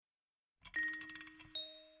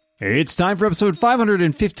It's time for episode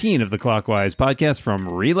 515 of the Clockwise podcast from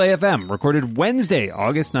Relay FM, recorded Wednesday,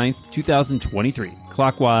 August 9th, 2023.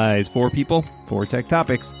 Clockwise, 4 people, 4 tech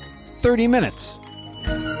topics, 30 minutes.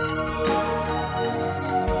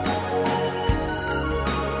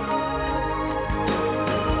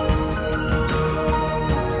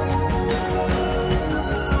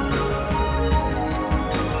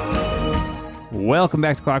 Welcome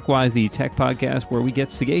back to Clockwise, the tech podcast where we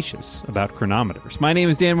get sagacious about chronometers. My name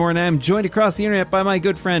is Dan Moore, and I am joined across the internet by my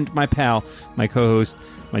good friend, my pal, my co-host,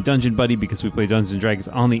 my dungeon buddy, because we play Dungeons & Dragons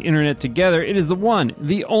on the internet together. It is the one,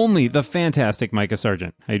 the only, the fantastic Micah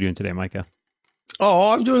Sargent. How you doing today, Micah?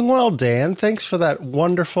 Oh, I'm doing well, Dan. Thanks for that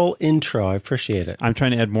wonderful intro. I appreciate it. I'm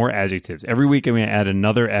trying to add more adjectives. Every week I'm going to add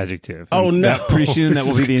another adjective. Oh, no. Pretty soon that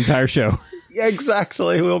will be the entire show. Yeah,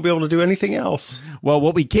 exactly. We won't be able to do anything else. Well,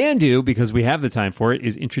 what we can do, because we have the time for it,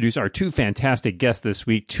 is introduce our 2 fantastic guests this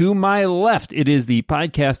week. To my left, it is the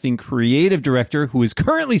podcasting creative director who is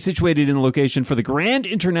currently situated in the location for the Grand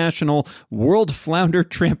International World Flounder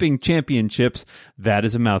Tramping Championships. That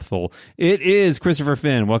is a mouthful. It is Christopher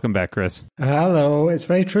Finn. Welcome back, Chris. Hello. It's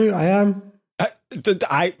very true. I am.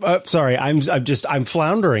 Sorry, I'm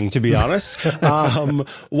floundering, to be honest.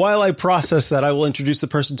 While I process that, I will introduce the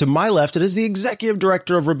person to my left. It is the executive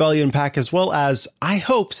director of Rebellion Pack, as well as, I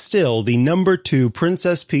hope still, the number 2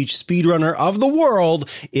 Princess Peach speedrunner of the world.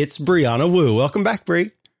 It's Brianna Wu. Welcome back,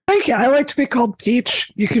 Bri. Thank you. I like to be called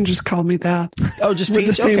Peach. You can just call me that. Oh, just We're Peach?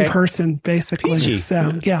 the same Okay. person, basically. Peachy.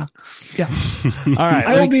 So, yeah. All right.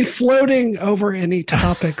 I will be floating over any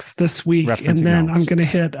topics this week, and then I'm going to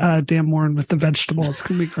hit Dan Morin with the vegetable. It's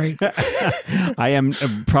going to be great. I am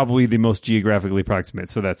probably the most geographically proximate,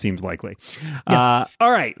 so that seems likely. Yeah.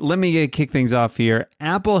 All right, let me kick things off here.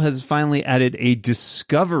 Apple has finally added a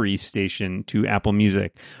Discovery station to Apple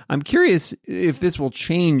Music. I'm curious if this will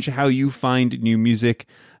change how you find new music.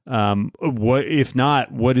 What if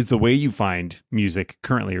not, what is the way you find music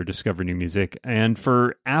currently or discover new music? And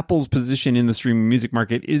for Apple's position in the streaming music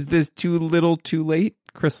market, is this too little too late?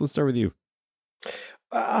 Chris, let's start with you.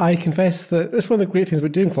 I confess that that's one of the great things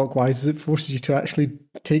about doing Clockwise is it forces you to actually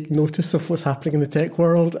take notice of what's happening in the tech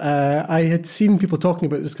world. I had seen people talking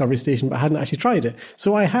about the Discovery Station, but I hadn't actually tried it.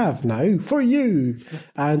 So I have now for you,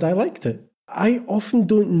 and I liked it. I often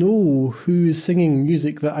don't know who is singing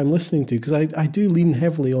music that I'm listening to because I do lean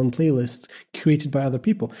heavily on playlists curated by other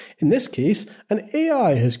people. In this case, an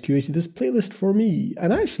AI has curated this playlist for me.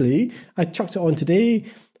 And actually, I chucked it on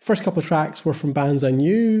today. First couple of tracks were from bands I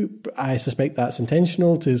knew. I suspect that's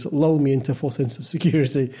intentional to lull me into a false sense of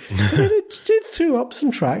security. But then it threw up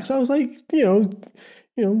some tracks. I was like,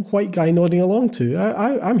 white guy nodding along to.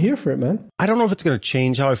 I'm here for it, man. I don't know if it's going to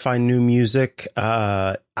change how I find new music.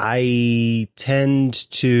 I tend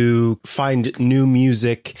to find new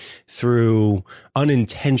music through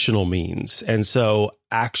unintentional means. And so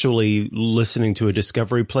actually listening to a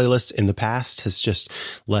Discovery playlist in the past has just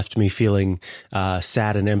left me feeling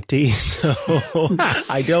sad and empty. So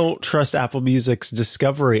I don't trust Apple Music's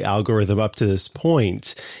Discovery algorithm up to this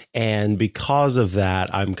point. And because of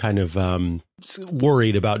that, I'm kind of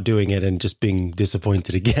worried about doing it and just being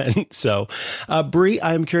disappointed again. So, Bri,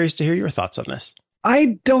 I'm curious to hear your thoughts on this.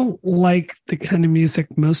 I don't like the kind of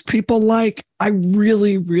music most people like. I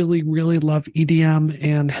really, really, really love EDM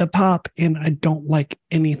and hip hop, and I don't like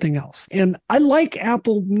anything else. And I like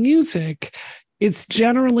Apple Music. It's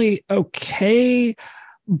generally okay,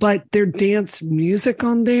 but their dance music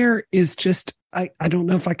on there is just, I don't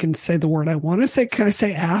know if I can say the word I want to say. Can I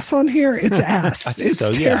say ass on here? It's ass. It's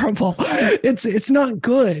so, terrible. Yeah. It's not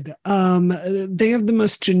good. They have the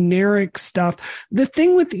most generic stuff. The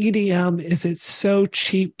thing with EDM is it's so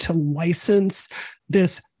cheap to license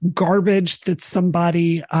this garbage that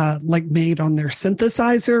somebody made on their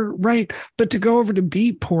synthesizer, right? But to go over to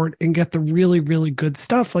Beatport and get the really, really good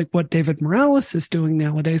stuff, like what David Morales is doing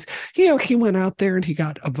nowadays, he went out there and he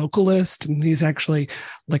got a vocalist and he's actually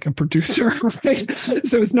like a producer, right?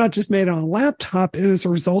 So it's not just made on a laptop. And as a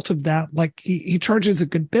result of that, he charges a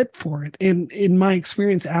good bit for it. And in my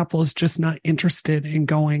experience, Apple is just not interested in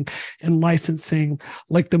going and licensing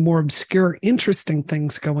like the more obscure, interesting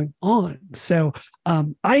things going on. So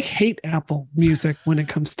I hate Apple Music when it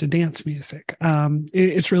comes to dance music.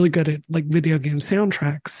 It's really good at like video game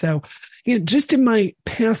soundtracks. So, just in my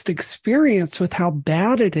past experience with how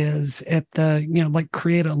bad it is at the,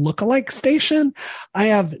 create a lookalike station, I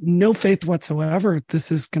have no faith whatsoever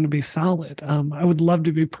this is going to be solid. I would love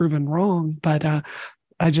to be proven wrong, but I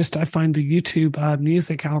find the YouTube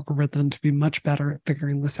music algorithm to be much better at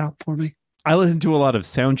figuring this out for me. I listen to a lot of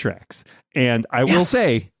soundtracks, and I will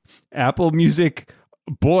say Apple Music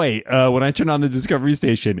boy, when I turned on the Discovery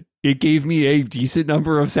Station, it gave me a decent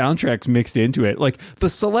number of soundtracks mixed into it. Like, the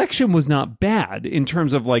selection was not bad in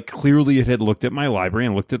terms of, like, clearly it had looked at my library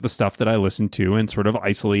and looked at the stuff that I listened to and sort of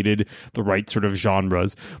isolated the right sort of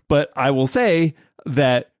genres. But I will say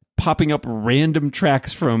that popping up random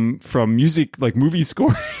tracks from music, like movie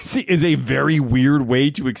scores, is a very weird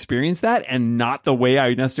way to experience that, and not the way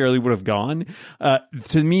I necessarily would have gone.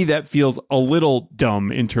 To me, that feels a little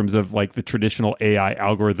dumb in terms of like the traditional AI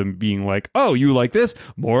algorithm being like, oh, you like this,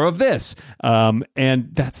 more of this. And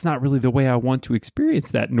that's not really the way I want to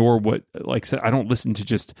experience that, nor what, like, I don't listen to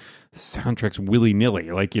just soundtracks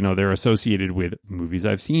willy-nilly. Like, you know, they're associated with movies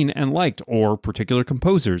I've seen and liked, or particular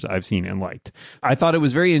composers I've seen and liked. I thought it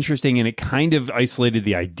was very interesting, and it kind of isolated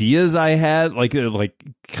the ideas I had, like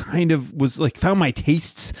kind of was like found my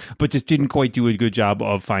tastes, but just didn't quite do a good job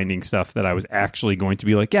of finding stuff that I was actually going to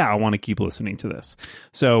be like, yeah, I want to keep listening to this.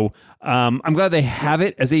 So I'm glad they have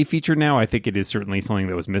it as a feature now. I think it is certainly something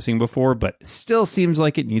that was missing before, but still seems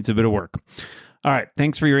like it needs a bit of work. All right.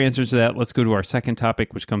 Thanks for your answers to that. Let's go to our second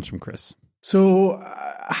topic, which comes from Chris. So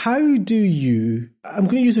how do you, I'm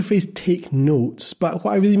going to use the phrase take notes, but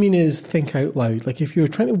what I really mean is think out loud. Like if you're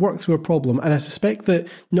trying to work through a problem, and I suspect that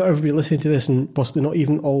not everybody listening to this, and possibly not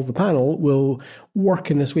even all the panel, will work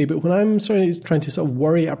in this way, but when I'm trying to sort of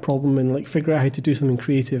worry at a problem and like figure out how to do something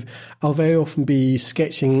creative, I'll very often be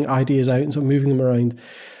sketching ideas out and sort of moving them around.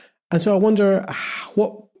 And so I wonder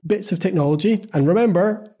what bits of technology, and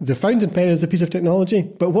remember, the fountain pen is a piece of technology,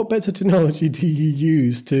 but what bits of technology do you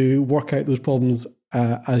use to work out those problems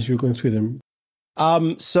as you're going through them?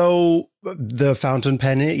 So the fountain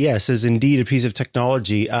pen, yes, is indeed a piece of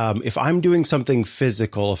technology. If I'm doing something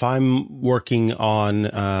physical, if I'm working on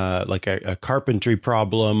like a carpentry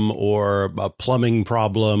problem or a plumbing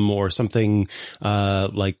problem or something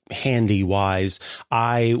like handy wise,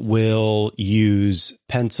 I will use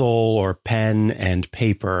pencil or pen and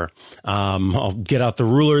paper. I'll get out the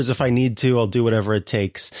rulers if I need to. I'll do whatever it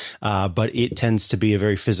takes. But it tends to be a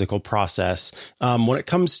very physical process. When it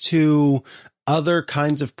comes to other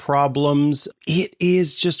kinds of problems, it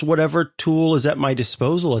is just whatever tool is at my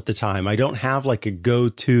disposal at the time. I don't have like a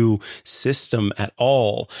go-to system at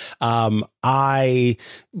all. I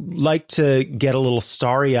like to get a little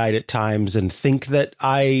starry-eyed at times and think that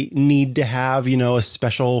I need to have, you know, a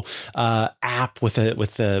special app with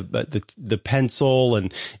the pencil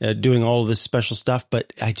and doing all of this special stuff.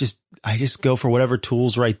 But I just go for whatever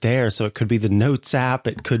tool's right there. So it could be the Notes app.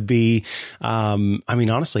 It could be, I mean,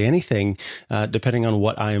 honestly, anything, depending on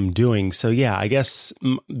what I am doing. So yeah, I guess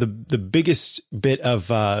the biggest bit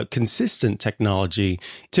of consistent technology,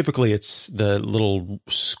 typically it's the little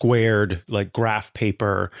squared, like graph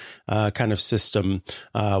paper kind of system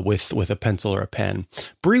with a pencil or a pen.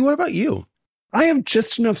 Bree, what about you? I have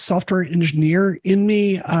just enough software engineer in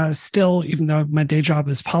me still, even though my day job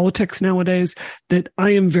is politics nowadays, that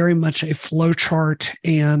I am very much a flowchart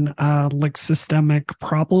and like systemic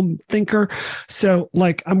problem thinker. So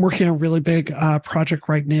like I'm working on a really big project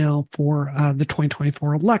right now for the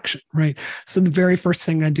 2024 election, right? So the very first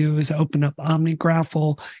thing I do is open up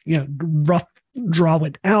OmniGraffle, you know, rough draw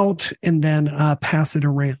it out and then pass it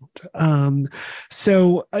around.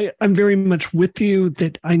 So I'm very much with you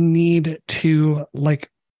that I need to, like,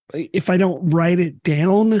 if I don't write it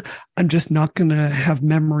down, I'm just not going to have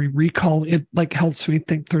memory recall. It like helps me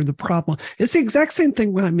think through the problem. It's the exact same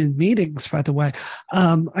thing when I'm in meetings, by the way.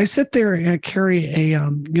 I sit there and I carry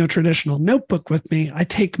a, traditional notebook with me. I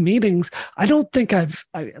take meetings. I don't think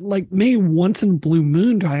maybe once in blue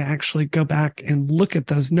moon do I actually go back and look at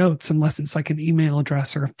those notes, unless it's like an email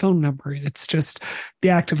address or a phone number. It's just the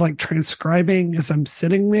act of like transcribing as I'm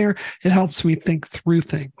sitting there. It helps me think through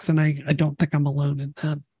things. And I don't think I'm alone in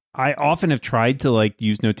that. I often have tried to like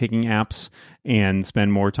use note-taking apps and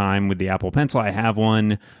spend more time with the Apple Pencil. I have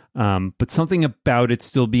one, but something about it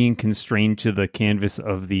still being constrained to the canvas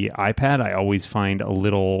of the iPad, I always find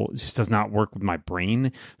just does not work with my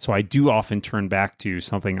brain. So I do often turn back to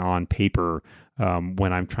something on paper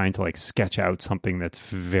when I'm trying to like sketch out something that's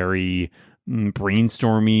very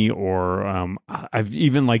brainstormy, or I've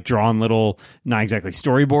even like drawn little, not exactly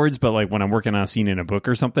storyboards, but like when I'm working on a scene in a book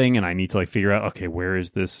or something and I need to like figure out, okay, where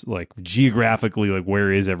is this, like geographically, like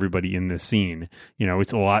where is everybody in this scene? You know,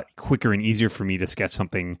 it's a lot quicker and easier for me to sketch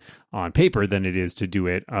something on paper than it is to do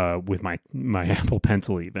it with my Apple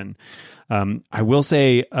Pencil even. I will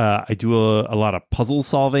say I do a lot of puzzle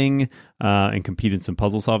solving and compete in some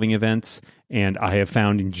puzzle solving events. And I have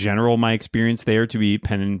found in general my experience there to be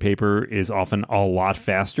pen and paper is often a lot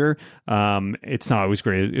faster. It's not always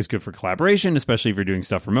great. It's good for collaboration, especially if you're doing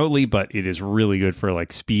stuff remotely, but it is really good for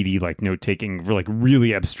like speedy, like note taking, for like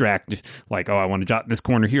really abstract, like, oh, I want to jot in this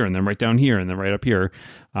corner here and then write down here and then right up here.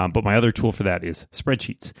 But my other tool for that is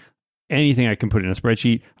spreadsheets. Anything I can put in a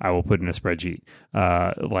spreadsheet, I will put in a spreadsheet.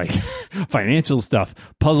 Like financial stuff,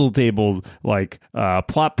 puzzle tables, like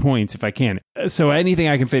plot points if I can. So anything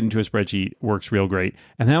I can fit into a spreadsheet works real great.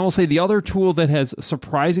 And then I will say the other tool that has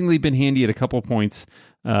surprisingly been handy at a couple points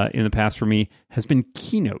in the past for me has been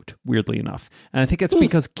Keynote, weirdly enough. And I think that's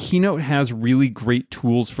because Keynote has really great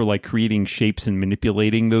tools for like creating shapes and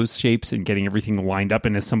manipulating those shapes and getting everything lined up.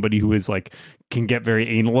 And as somebody who is like, can get very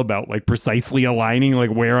anal about like precisely aligning like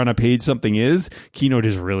where on a page something is, Keynote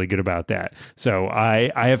is really good about that. So I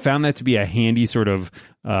have found that to be a handy sort of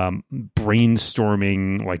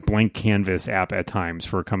brainstorming, like blank canvas app at times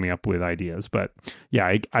for coming up with ideas. But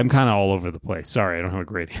yeah, I'm kind of all over the place. Sorry, I don't have a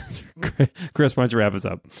great answer. Chris, why don't you wrap us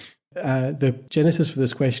up? The genesis for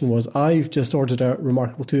this question was I've just ordered a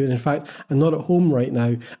Remarkable 2, and in fact I'm not at home right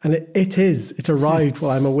now, and it arrived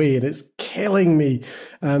while I'm away, and it's killing me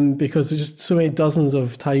because there's just so many dozens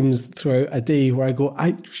of times throughout a day where I go,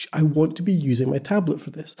 I want to be using my tablet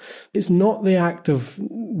for this. It's not the act of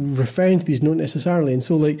referring to these notes necessarily, and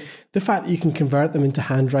so like the fact that you can convert them into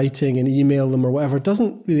handwriting and email them or whatever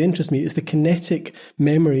doesn't really interest me. It's the kinetic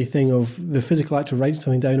memory thing of the physical act of writing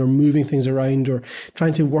something down or moving things around or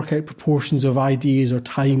trying to work out proportions of ideas or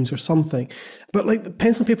times or something. But like the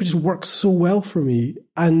pencil and paper just works so well for me.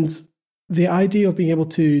 And the idea of being able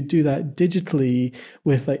to do that digitally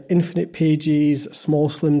with like infinite pages, a small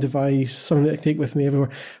slim device, something that I can take with me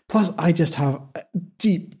everywhere. Plus I just have a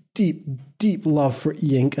deep love for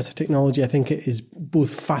e-ink as a technology. I think it is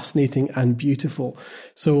both fascinating and beautiful.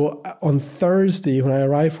 So on Thursday, when I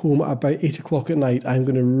arrive home at about 8 o'clock at night, I'm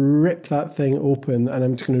going to rip that thing open and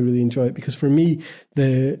I'm just going to really enjoy it, because for me,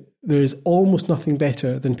 there is almost nothing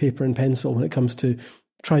better than paper and pencil when it comes to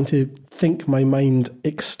trying to think my mind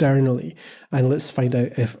externally. And let's find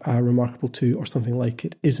out if a Remarkable 2 or something like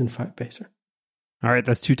it is in fact better. All right,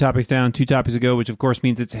 that's 2 topics down, 2 topics ago, which of course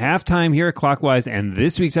means it's halftime here at Clockwise, and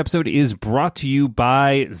this week's episode is brought to you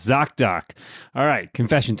by ZocDoc. All right,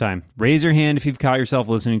 confession time. Raise your hand if you've caught yourself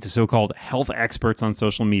listening to so-called health experts on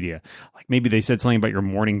social media. Like maybe they said something about your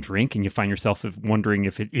morning drink and you find yourself wondering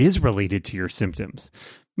if it is related to your symptoms.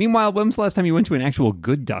 Meanwhile, when's the last time you went to an actual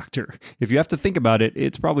good doctor? If you have to think about it,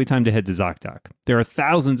 it's probably time to head to ZocDoc. There are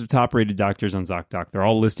thousands of top-rated doctors on ZocDoc. They're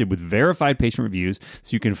all listed with verified patient reviews,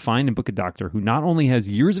 so you can find and book a doctor who not only has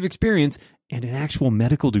years of experience and an actual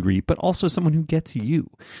medical degree, but also someone who gets you.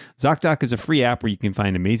 ZocDoc is a free app where you can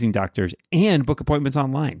find amazing doctors and book appointments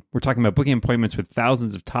online. We're talking about booking appointments with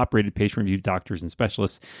thousands of top-rated patient-reviewed doctors and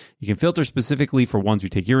specialists. You can filter specifically for ones who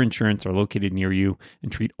take your insurance, are located near you,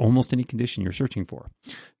 and treat almost any condition you're searching for.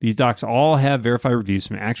 These docs all have verified reviews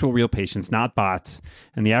from actual real patients, not bots,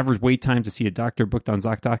 and the average wait time to see a doctor booked on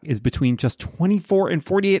ZocDoc is between just 24 and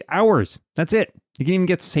 48 hours. That's it. You can even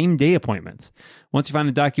get same-day appointments. Once you find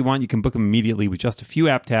the doc you want, you can book them immediately with just a few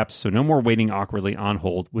app taps, so no more waiting awkwardly on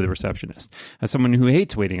hold with a receptionist. As someone who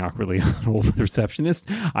hates waiting awkwardly on hold with a receptionist,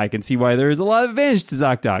 I can see why there is a lot of advantage to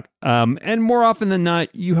ZocDoc. And more often than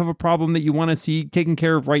not, you have a problem that you want to see taken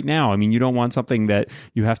care of right now. I mean, you don't want something that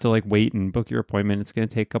you have to like wait and book your appointment. It's going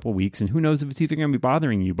to take a couple weeks, and who knows if it's even going to be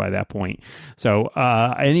bothering you by that point. So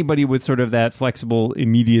anybody with sort of that flexible,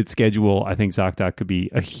 immediate schedule, I think ZocDoc could be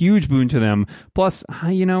a huge boon to them. Plus,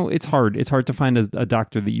 you know, it's hard. It's hard to find a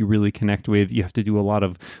doctor that you really connect with. You have to do a lot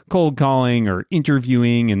of cold calling or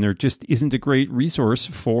interviewing, and there just isn't a great resource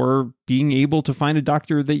for being able to find a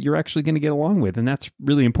doctor that you're actually going to get along with. And that's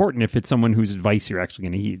really important if it's someone whose advice you're actually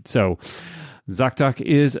going to heed. So ZocDoc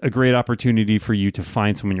is a great opportunity for you to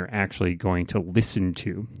find someone you're actually going to listen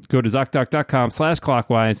to. Go to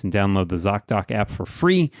ZocDoc.com/clockwise and download the ZocDoc app for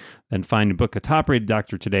free. Then find and book a top-rated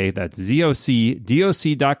doctor today. That's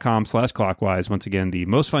ZocDoc.com/clockwise. Once again, the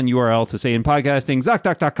most fun URL to say in podcasting,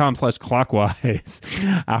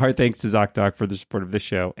 ZocDoc.com/clockwise. Our thanks to ZocDoc for the support of this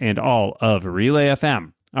show and all of Relay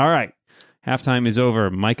FM. All right, halftime is over.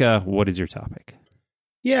 Micah, what is your topic?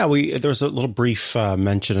 Yeah, there was a little brief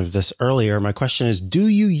mention of this earlier. My question is, do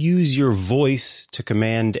you use your voice to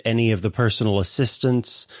command any of the personal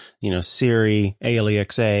assistants, Siri,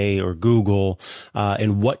 Alexa, or Google?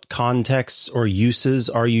 In what contexts or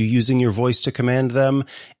uses are you using your voice to command them?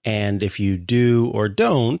 And if you do or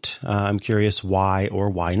don't, I'm curious why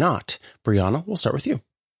or why not. Brianna, we'll start with you.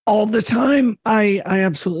 All the time. I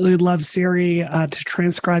absolutely love Siri to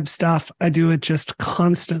transcribe stuff. I do it just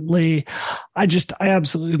constantly. I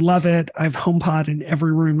absolutely love it. I have HomePod in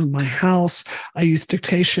every room in my house. I use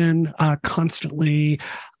dictation constantly.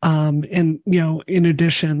 And, in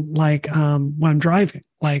addition, like when I'm driving,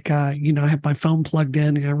 like, I have my phone plugged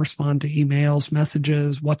in and I respond to emails,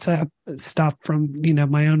 messages, WhatsApp stuff from,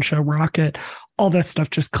 my own show, Rocket, all that stuff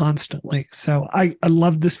just constantly. So I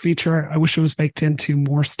love this feature. I wish it was baked into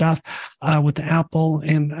more stuff with Apple,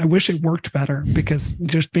 and I wish it worked better because,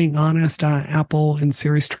 just being honest, Apple and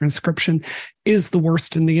Siri's transcription is the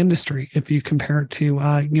worst in the industry if you compare it to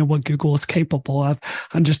what Google is capable of.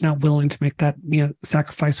 I'm just not willing to make that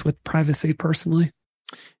sacrifice with privacy personally.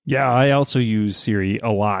 Yeah, I also use Siri a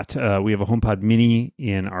lot. We have a HomePod Mini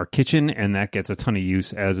in our kitchen, and that gets a ton of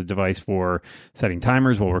use as a device for setting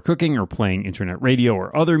timers while we're cooking or playing internet radio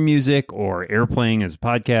or other music or airplaying as a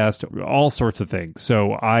podcast, all sorts of things.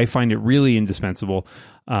 So I find it really indispensable.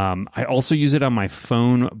 I also use it on my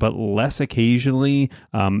phone, but less occasionally.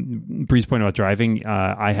 Bree's point about driving,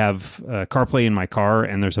 I have CarPlay in my car,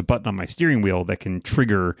 and there's a button on my steering wheel that can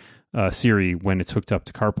trigger Siri when it's hooked up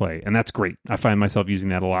to CarPlay, and that's great. I find myself using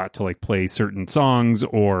that a lot to like play certain songs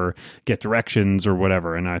or get directions or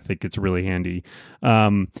whatever, and I think it's really handy.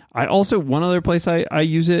 I also, one other place I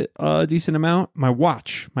use it a decent amount, my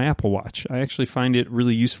watch, my Apple Watch. I actually find it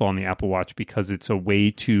really useful on the Apple Watch because it's a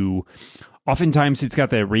way to... Oftentimes it's got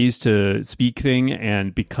that raise to speak thing,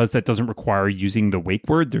 and because that doesn't require using the wake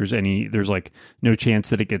word, there's like no chance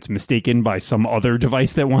that it gets mistaken by some other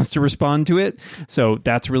device that wants to respond to it. So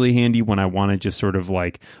that's really handy when I want to just sort of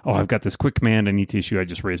like, oh, I've got this quick command I need to issue. I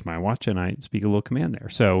just raise my watch and I speak a little command there.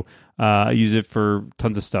 So I use it for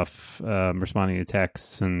tons of stuff, responding to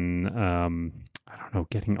texts and I don't know,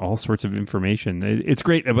 getting all sorts of information. It's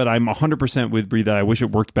great, but I'm 100% with Bree that I wish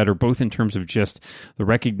it worked better, both in terms of just the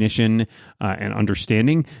recognition and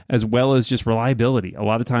understanding, as well as just reliability. A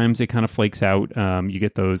lot of times it kind of flakes out. You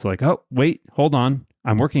get those like, oh, wait, hold on,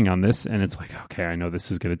 I'm working on this, and it's like, okay, I know this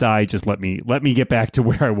is going to die. Just let me get back to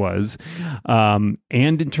where I was. And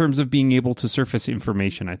in terms of being able to surface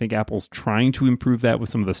information, I think Apple's trying to improve that with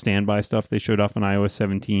some of the standby stuff they showed off on iOS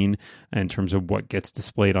 17 in terms of what gets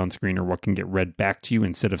displayed on screen or what can get read back to you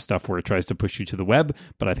instead of stuff where it tries to push you to the web.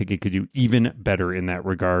 But I think it could do even better in that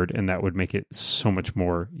regard, and that would make it so much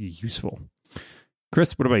more useful.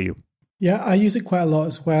 Chris, what about you? Yeah, I use it quite a lot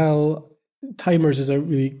as well. Timers is a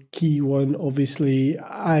really key one, obviously.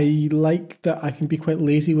 I like that I can be quite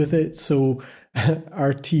lazy with it. So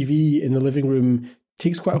our TV in the living room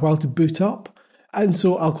takes quite a while to boot up. And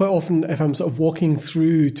so I'll quite often, if I'm sort of walking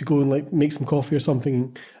through to go and like make some coffee or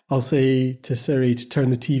something, I'll say to Siri to turn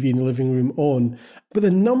the TV in the living room on. But the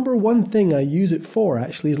number one thing I use it for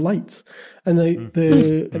actually is lights. And at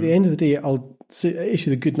the end of the day, I'll issue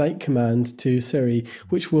the good night command to Siri,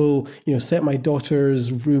 which will, set my daughter's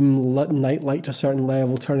room night light to a certain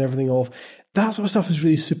level, turn everything off. That sort of stuff is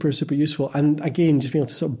really super, super useful. And again, just being able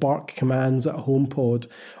to sort of bark commands at HomePod,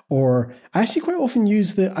 or I actually quite often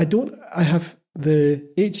use I have the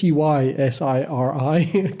HEYSIRI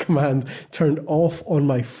command turned off on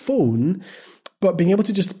my phone. But being able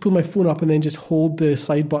to just pull my phone up and then just hold the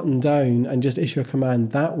side button down and just issue a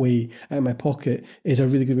command that way out of my pocket is a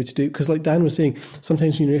really good way to do it. Because like Dan was saying,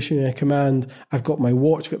 sometimes when you're issuing a command, I've got my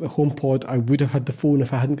watch, got the HomePod, I would have had the phone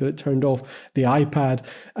if I hadn't got it turned off, the iPad,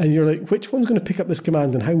 and you're like, which one's going to pick up this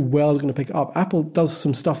command and how well is it going to pick it up? Apple does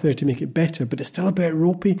some stuff there to make it better, but it's still a bit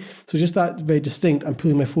ropey. So just that very distinct, I'm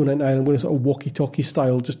pulling my phone out now and I'm going to sort of walkie-talkie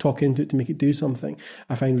style, just talk into it to make it do something,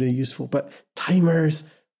 I find really useful. But timers,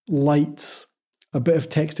 lights, a bit of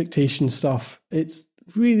text dictation stuff, it's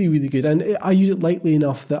really, really good. And I use it lightly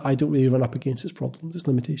enough that I don't really run up against its problems, its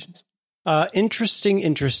limitations. Interesting.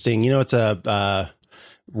 It's a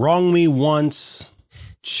wrong me once,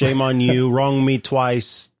 shame on you. Wrong me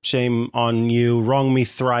twice, shame on you. Wrong me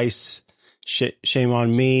thrice, shame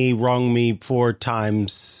on me. Wrong me 4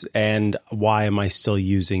 times, and why am I still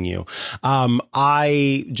using you?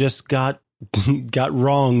 I just got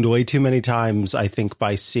wronged way too many times, I think,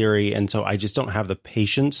 by Siri, and so I just don't have the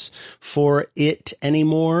patience for it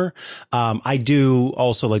anymore. I do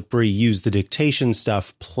also, like Bree, use the dictation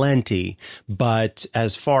stuff plenty, but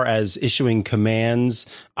as far as issuing commands,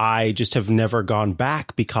 I just have never gone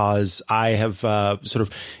back because I have sort of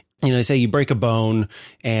they say you break a bone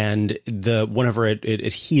and whenever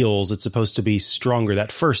it heals, it's supposed to be stronger.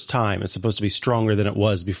 That first time, it's supposed to be stronger than it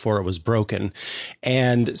was before it was broken.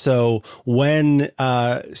 And so when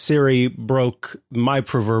Siri broke my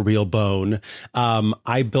proverbial bone,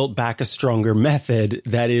 I built back a stronger method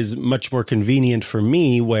that is much more convenient for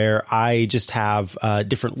me, where I just have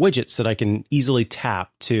different widgets that I can easily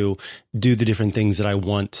tap to do the different things that I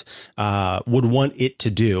would want it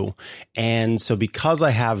to do. And so because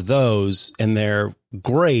I have those and they're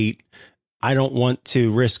great, I don't want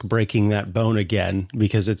to risk breaking that bone again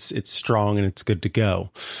because it's strong and it's good to go.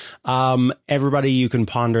 Everybody, you can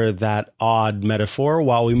ponder that odd metaphor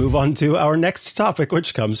while we move on to our next topic,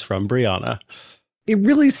 which comes from Brianna. It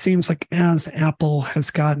really seems like as Apple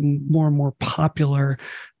has gotten more and more popular,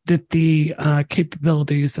 that the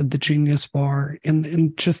capabilities of the Genius Bar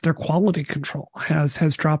and just their quality control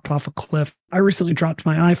has dropped off a cliff. I recently dropped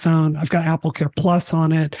my iPhone. I've got Apple Care Plus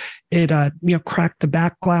on it. It cracked the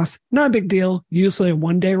back glass. Not a big deal. Usually a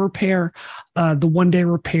 1-day repair. The 1-day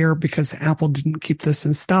repair, because Apple didn't keep this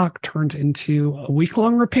in stock, turned into a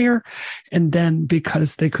week-long repair. And then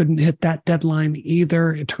because they couldn't hit that deadline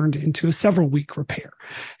either, it turned into a several-week repair.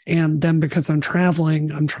 And then because I'm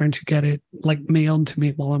traveling, I'm trying to get it mailed to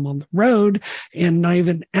me while I'm on the road. And not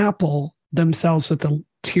even Apple themselves with the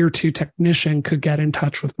tier 2 technician could get in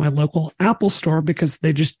touch with my local Apple store because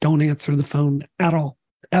they just don't answer the phone at all,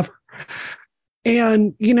 ever.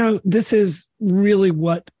 And, this is really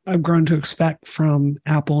what I've grown to expect from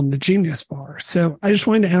Apple and the Genius Bar. So I just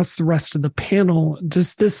wanted to ask the rest of the panel,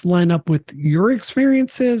 does this line up with your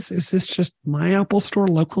experiences? Is this just my Apple store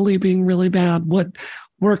locally being really bad? What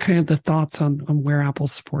are kind of the thoughts on where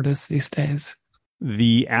Apple's support is these days?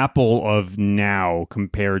 The Apple of now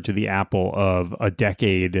compared to the Apple of a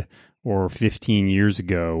decade or 15 years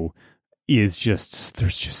ago is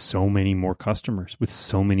there's just so many more customers with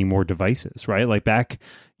so many more devices, right? Like back,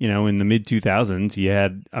 in the mid 2000s, you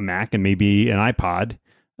had a Mac and maybe an iPod,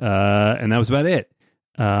 and that was about it.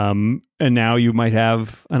 And now you might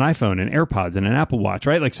have an iPhone and AirPods and an Apple Watch,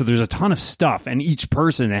 right? So there's a ton of stuff, and each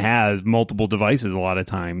person has multiple devices a lot of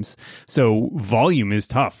times. So volume is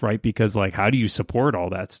tough, right? Because how do you support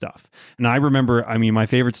all that stuff? And I remember, my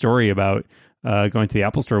favorite story about going to the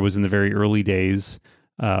Apple store was in the very early days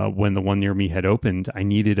when the one near me had opened. I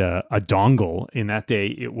needed a dongle. In that day,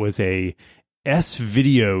 it was a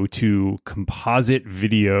S-Video to composite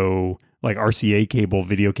video, RCA cable,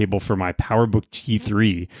 video cable for my PowerBook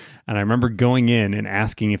G3. And I remember going in and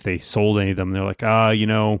asking if they sold any of them. They're like,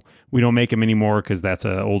 we don't make them anymore because that's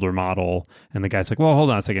an older model. And the guy's like, well,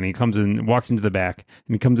 hold on a second. He comes in, walks into the back,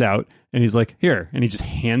 and he comes out, and he's like, here. And he just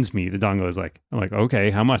hands me the dongle. I'm like,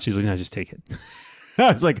 okay, how much? He's like, no, just take it.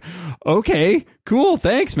 I was like, okay, cool,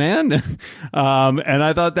 thanks, man. And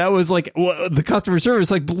I thought that was the customer service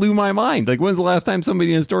blew my mind. When's the last time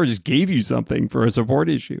somebody in a store just gave you something for a support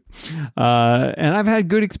issue? And I've had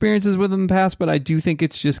good experiences with them in the past, but I do think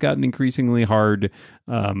it's just gotten increasingly hard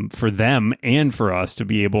for them and for us to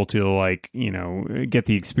be able to get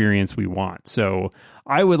the experience we want. So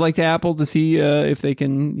I would like to Apple to see if they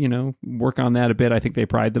can, work on that a bit. I think they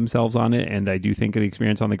pride themselves on it, and I do think the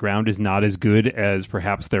experience on the ground is not as good as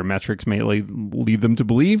perhaps their metrics may lead them to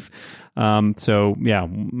believe. But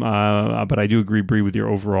I do agree, Bree, with your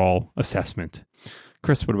overall assessment.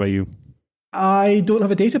 Chris, what about you? I don't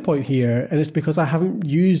have a data point here, and it's because I haven't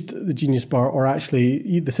used the Genius Bar, or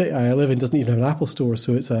actually the city I live in doesn't even have an Apple store,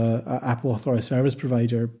 so it's a Apple authorized service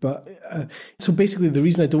provider. But so basically the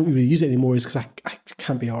reason I don't really use it anymore is because I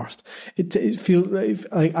can't be arsed. It feels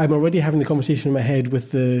like I'm already having the conversation in my head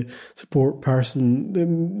with the support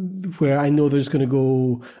person where I know they're just going to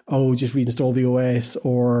go, oh, just reinstall the OS,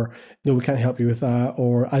 or no, we can't help you with that,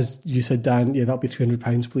 or as you said, Dan, yeah, that'll be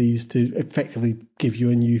 £300 please, to effectively give you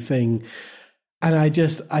a new thing. And I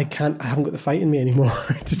haven't got the fight in me anymore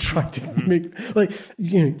to try to make,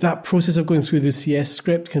 that process of going through the CS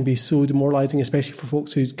script can be so demoralizing, especially for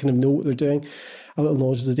folks who kind of know what they're doing. A little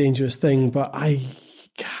knowledge is a dangerous thing, but I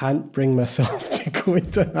can't bring myself to go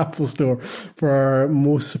into an Apple store for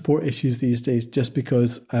most support issues these days, just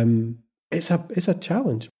because it's a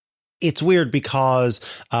challenge. It's weird because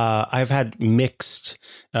I've had mixed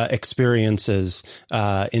experiences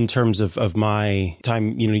in terms of my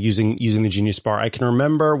time, using the Genius Bar. I can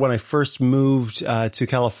remember when I first moved to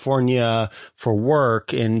California for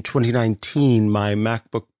work in 2019, my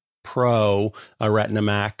MacBook Pro, a Retina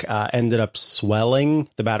Mac, ended up swelling.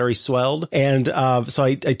 The battery swelled. And so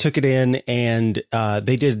I took it in, and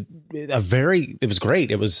they did it was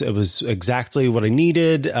great. It was exactly what I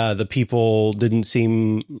needed. The people didn't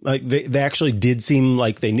seem like they actually did seem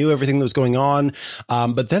like they knew everything that was going on.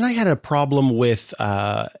 But then I had a problem with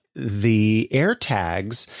the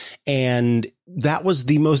AirTags, and that was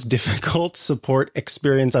the most difficult support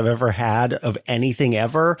experience I've ever had of anything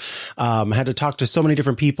ever. Had to talk to so many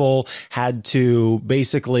different people, had to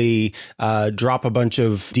basically drop a bunch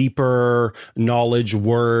of deeper knowledge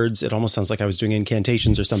words. It almost sounds like I was doing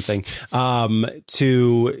incantations or something,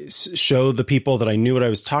 to show the people that I knew what I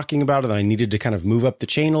was talking about and that I needed to kind of move up the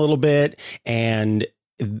chain a little bit. And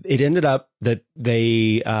it ended up that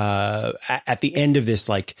they, at the end of this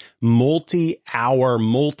like multi-hour,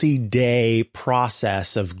 multi-day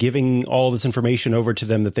process of giving all this information over to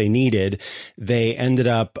them that they needed, they ended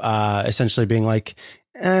up, essentially being like,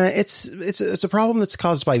 it's a problem that's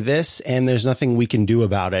caused by this, and there's nothing we can do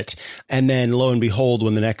about it. And then lo and behold,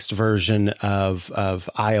 when the next version of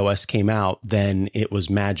iOS came out, then it was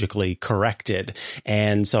magically corrected.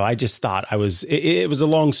 And so I just thought it was a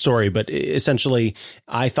long story, but essentially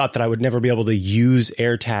I thought that I would never be able to use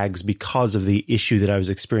AirTags because of the issue that I was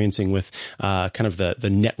experiencing with, kind of the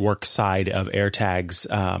network side of AirTags,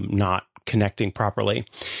 not connecting properly.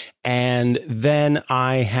 And then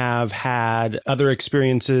I have had other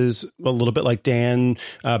experiences a little bit like Dan,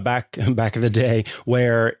 back in the day,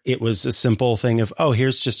 where it was a simple thing of, oh,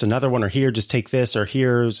 here's just another one, or here, just take this, or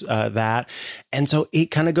here's that. And so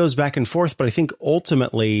it kind of goes back and forth. But I think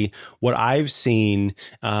ultimately what I've seen,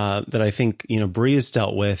 that I think, Bree has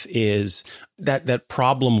dealt with is that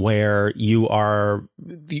problem where you're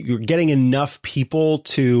getting enough people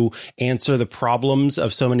to answer the problems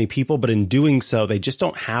of so many people, but in doing so, they just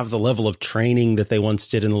don't have the level of training that they once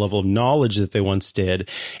did and the level of knowledge that they once did.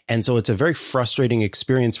 And so it's a very frustrating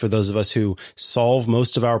experience for those of us who solve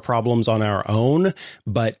most of our problems on our own,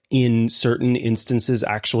 but in certain instances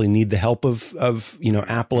actually need the help of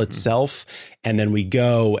Apple itself. And then we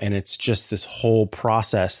go, and it's just this whole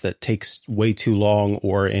process that takes way too long,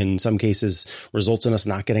 or in some cases results in us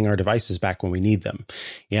not getting our devices back when we need them.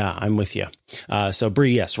 Yeah, I'm with you. So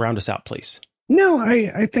Bree, yes, round us out, please. No,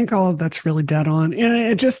 I think all of that's really dead on. And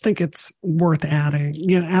I just think it's worth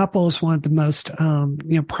adding. Apple is one of the most,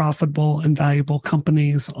 profitable and valuable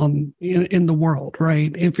companies in the world,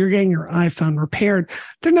 right? If you're getting your iPhone repaired,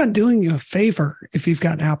 they're not doing you a favor if you've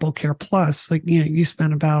got Apple Care Plus. Like, you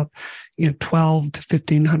spend about, $1,200 to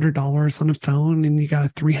 $1,500 on a phone, and you got a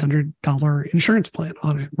 $300 insurance plan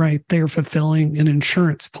on it, right? They're fulfilling an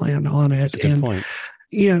insurance plan on it. That's a good point.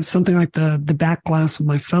 Something like the back glass of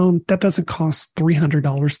my phone, that doesn't cost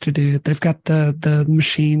 $300 to do. They've got the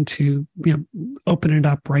machine to, open it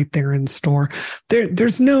up right there in store.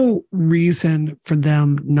 There's no reason for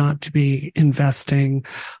them not to be investing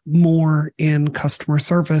more in customer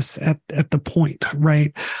service at the point,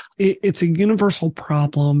 right? It's a universal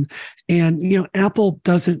problem. And, Apple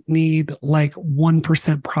doesn't need like 1%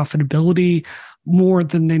 profitability more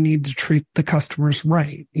than they need to treat the customers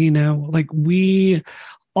right.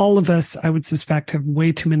 All of us, I would suspect, have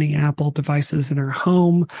way too many Apple devices in our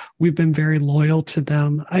home. We've been very loyal to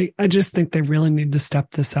them. I just think they really need to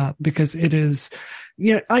step this up, because it is,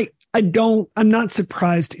 I'm not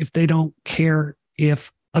surprised if they don't care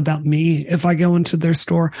about me if I go into their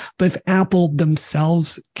store. But if Apple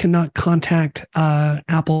themselves cannot contact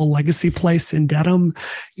Apple Legacy Place in Dedham,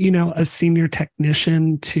 a senior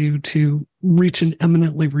technician to reach an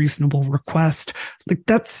eminently reasonable request, like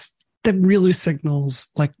that really signals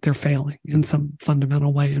like they're failing in some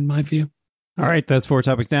fundamental way, in my view. All right, that's 4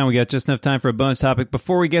 topics down. We got just enough time for a bonus topic.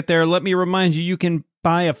 Before we get there, let me remind you, you can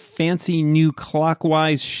buy a fancy new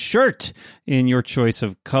Clockwise shirt in your choice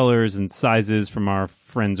of colors and sizes from our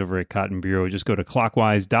friends over at Cotton Bureau. Just go to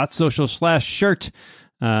clockwise.social/shirt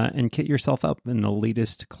and kit yourself up in the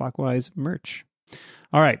latest Clockwise merch.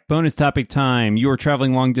 All right, bonus topic time. You are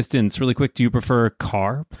traveling long distance. Really quick, do you prefer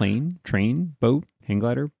car, plane, train, boat, hang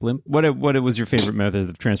glider, blimp? What was your favorite method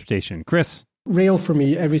of transportation? Chris? Rail for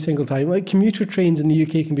me every single time. Like, commuter trains in the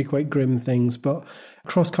UK can be quite grim things, but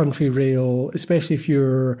cross-country rail, especially if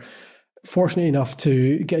you're fortunate enough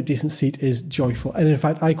to get a decent seat, is joyful. And in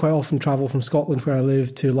fact, I quite often travel from Scotland, where I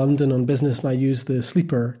live, to London on business, and I use the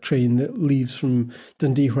sleeper train that leaves from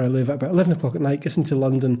Dundee, where I live, at about 11 o'clock at night, gets into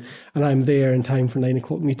London, and I'm there in time for 9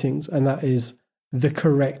 o'clock meetings. And that is the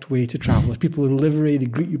correct way to travel. There's people in livery, they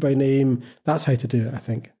greet you by name. That's how to do it, I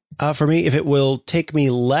think. For me, if it will take me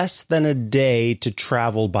less than a day to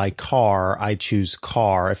travel by car, I choose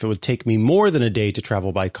car. If it would take me more than a day to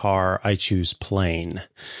travel by car, I choose plane.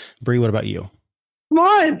 Bree, what about you? Come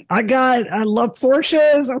on. I love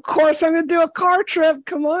Porsches. Of course, I'm going to do a car trip.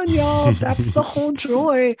 Come on, y'all. That's the whole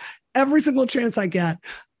joy. Every single chance I get,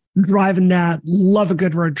 driving that. Love a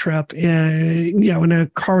good road trip. In a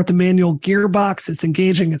car with a manual gearbox. It's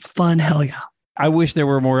engaging. It's fun. Hell yeah. I wish there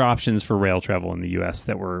were more options for rail travel in the U.S.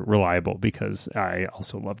 that were reliable, because I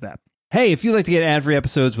also love that. Hey, if you'd like to get ad-free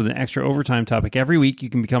episodes with an extra overtime topic every week, you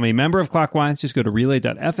can become a member of Clockwise. Just go to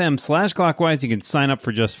relay.fm/clockwise. You can sign up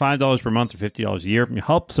for just $5 per month or $50 a year. You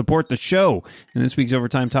help support the show. In this week's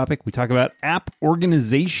overtime topic, we talk about app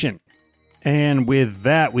organization. And with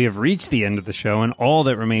that, we have reached the end of the show, and all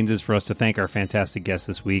that remains is for us to thank our fantastic guest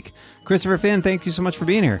this week. Christopher Finn, thank you so much for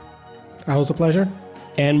being here. Always a pleasure.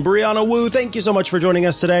 And Brianna Wu, thank you so much for joining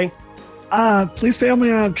us today. Please bail me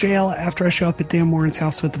out of jail after I show up at Dan Warren's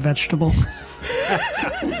house with the vegetable.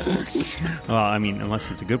 Well, I mean, unless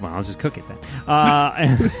it's a good one, I'll just cook it then.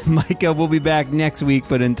 And Micah will be back next week,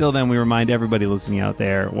 but until then, we remind everybody listening out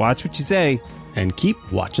there, watch what you say. And keep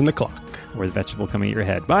watching the clock. Or the vegetable coming at your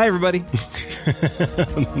head. Bye, everybody.